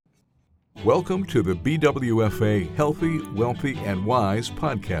Welcome to the BWFA Healthy, Wealthy, and Wise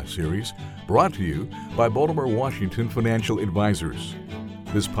podcast series brought to you by Baltimore, Washington Financial Advisors.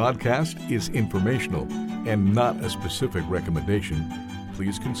 This podcast is informational and not a specific recommendation.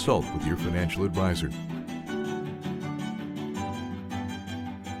 Please consult with your financial advisor.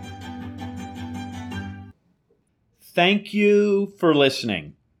 Thank you for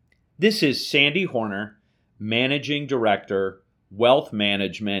listening. This is Sandy Horner, Managing Director, Wealth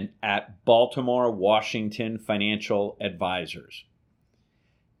Management at Baltimore, Washington Financial Advisors.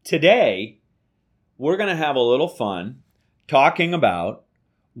 Today, we're going to have a little fun talking about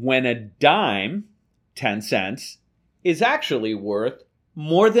when a dime, 10 cents, is actually worth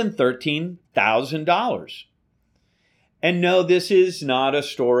more than $13,000. And no, this is not a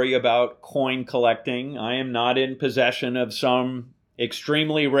story about coin collecting. I am not in possession of some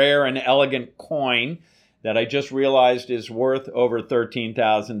extremely rare and elegant coin that I just realized is worth over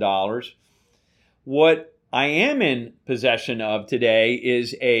 $13,000. What I am in possession of today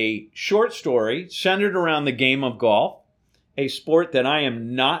is a short story centered around the game of golf, a sport that I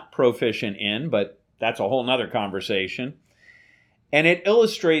am not proficient in, but that's a whole nother conversation. And it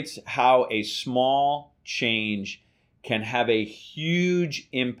illustrates how a small change can have a huge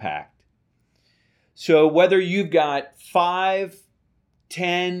impact. So whether you've got 5,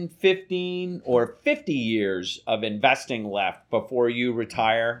 10, 15, or 50 years of investing left before you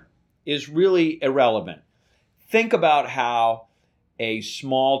retire is really irrelevant. Think about how a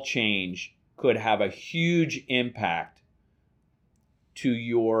small change could have a huge impact to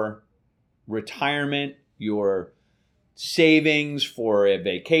your retirement, your savings for a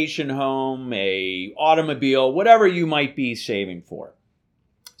vacation home, a automobile, whatever you might be saving for.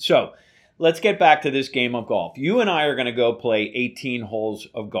 So, let's get back to this game of golf. You and I are going to go play 18 holes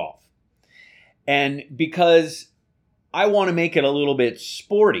of golf. And because I want to make it a little bit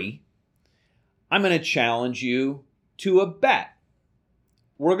sporty, I'm going to challenge you to a bet.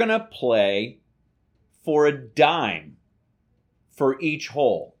 We're going to play for a dime for each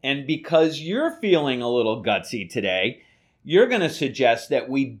hole. And because you're feeling a little gutsy today, you're going to suggest that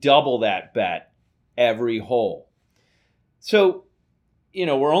we double that bet every hole. So,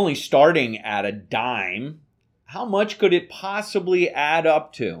 we're only starting at a dime. How much could it possibly add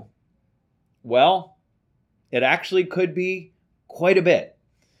up to? Well, it actually could be quite a bit.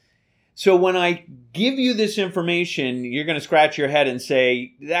 So when I give you this information, you're going to scratch your head and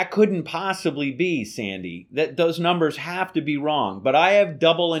say, that couldn't possibly be, Sandy. Those numbers have to be wrong. But I have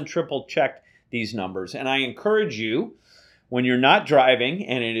double and triple checked these numbers. And I encourage you, when you're not driving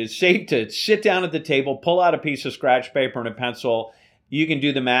and it is safe to sit down at the table, pull out a piece of scratch paper and a pencil. You can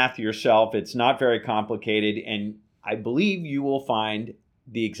do the math yourself. It's not very complicated, and I believe you will find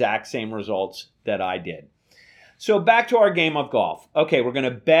the exact same results that I did. So back to our game of golf. Okay, we're going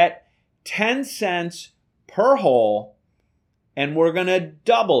to bet 10 cents per hole, and we're going to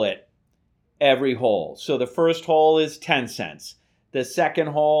double it every hole. So the first hole is 10 cents. The second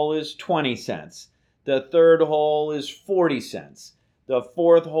hole is 20 cents. The third hole is 40 cents. The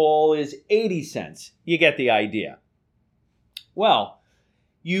fourth hole is 80 cents. You get the idea. Well,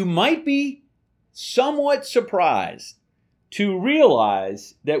 you might be somewhat surprised to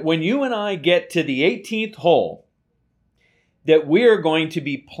realize that when you and I get to the 18th hole, that we're going to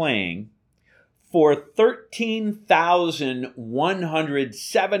be playing for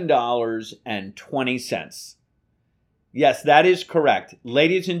 $13,107.20. Yes, that is correct.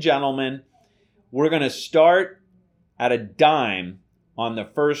 Ladies and gentlemen, we're going to start at a dime on the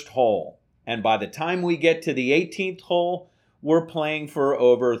first hole. And by the time we get to the 18th hole, we're playing for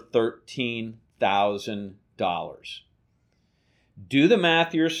over $13,000. Do the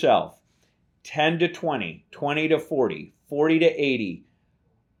math yourself. 10 to 20, 20 to 40, 40 to 80,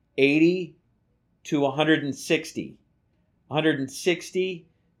 80 to 160, 160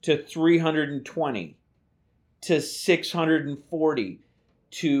 to 320, to 640,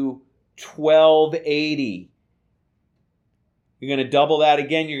 to 1280. You're going to double that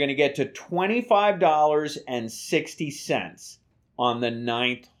again. You're going to get to $25.60 on the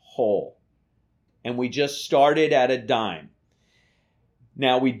 9th hole. And we just started at a dime.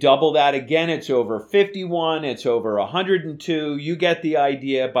 Now we double that again. It's over 51. It's over 102. You get the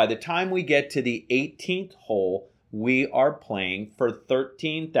idea. By the time we get to the 18th hole, we are playing for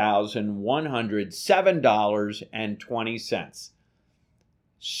 $13,107.20.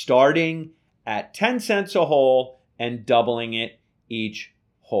 Starting at 10 cents a hole and doubling it each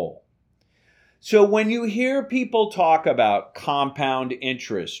hole. So when you hear people talk about compound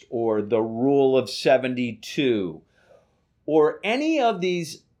interest or the rule of 72 or any of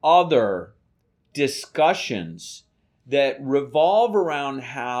these other discussions that revolve around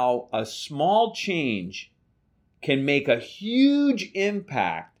how a small change can make a huge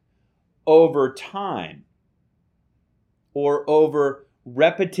impact over time or over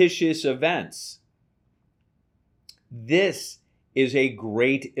repetitious events. This is a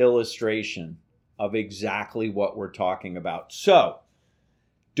great illustration of exactly what we're talking about. So,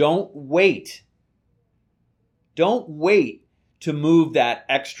 don't wait. Don't wait to move that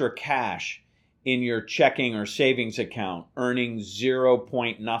extra cash in your checking or savings account, earning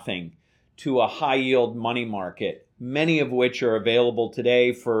 0.nothing, to a high yield money market, many of which are available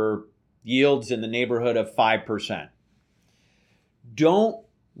today for yields in the neighborhood of 5%. Don't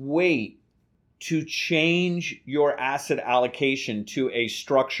wait to change your asset allocation to a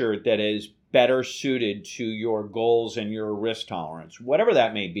structure that is better suited to your goals and your risk tolerance, whatever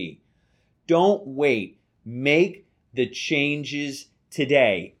that may be. Don't wait. Make the changes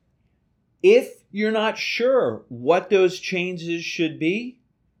today. If you're not sure what those changes should be,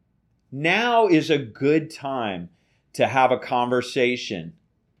 now is a good time to have a conversation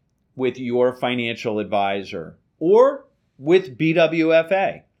with your financial advisor or with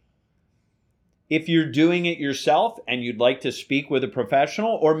BWFA. If you're doing it yourself and you'd like to speak with a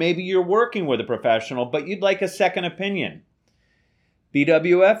professional, or maybe you're working with a professional but you'd like a second opinion,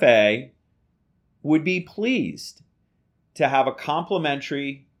 BWFA would be pleased to have a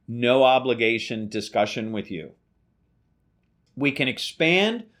complimentary, no obligation discussion with you. We can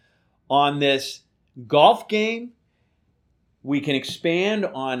expand on this golf game. We can expand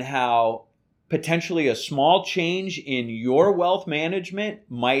on how potentially a small change in your wealth management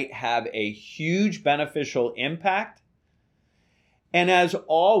might have a huge beneficial impact. And as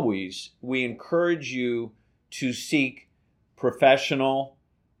always, we encourage you to seek professional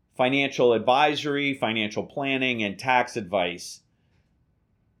financial advisory, financial planning, and tax advice.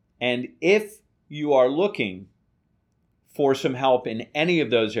 And if you are looking for some help in any of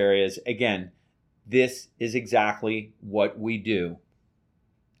those areas, again, this is exactly what we do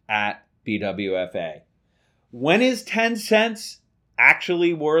at BWFA. When is 10 cents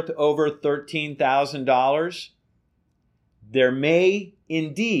actually worth over $13,000? There may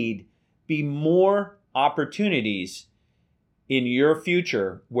indeed be more opportunities in your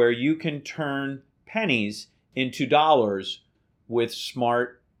future where you can turn pennies into dollars with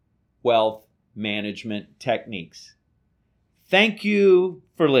smart wealth management techniques. Thank you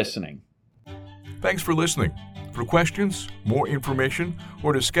for listening. Thanks for listening. For questions, more information,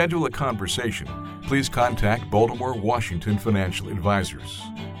 or to schedule a conversation, please contact Baltimore, Washington Financial Advisors.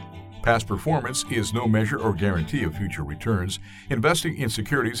 Past performance is no measure or guarantee of future returns. Investing in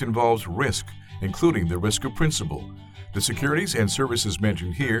securities involves risk, including the risk of principal. The securities and services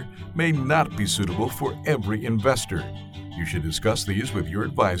mentioned here may not be suitable for every investor. You should discuss these with your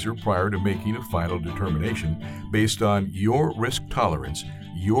advisor prior to making a final determination based on your risk tolerance,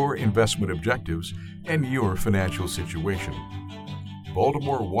 your investment objectives, and your financial situation.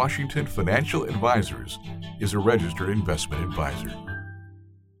 Baltimore, Washington Financial Advisors is a registered investment advisor.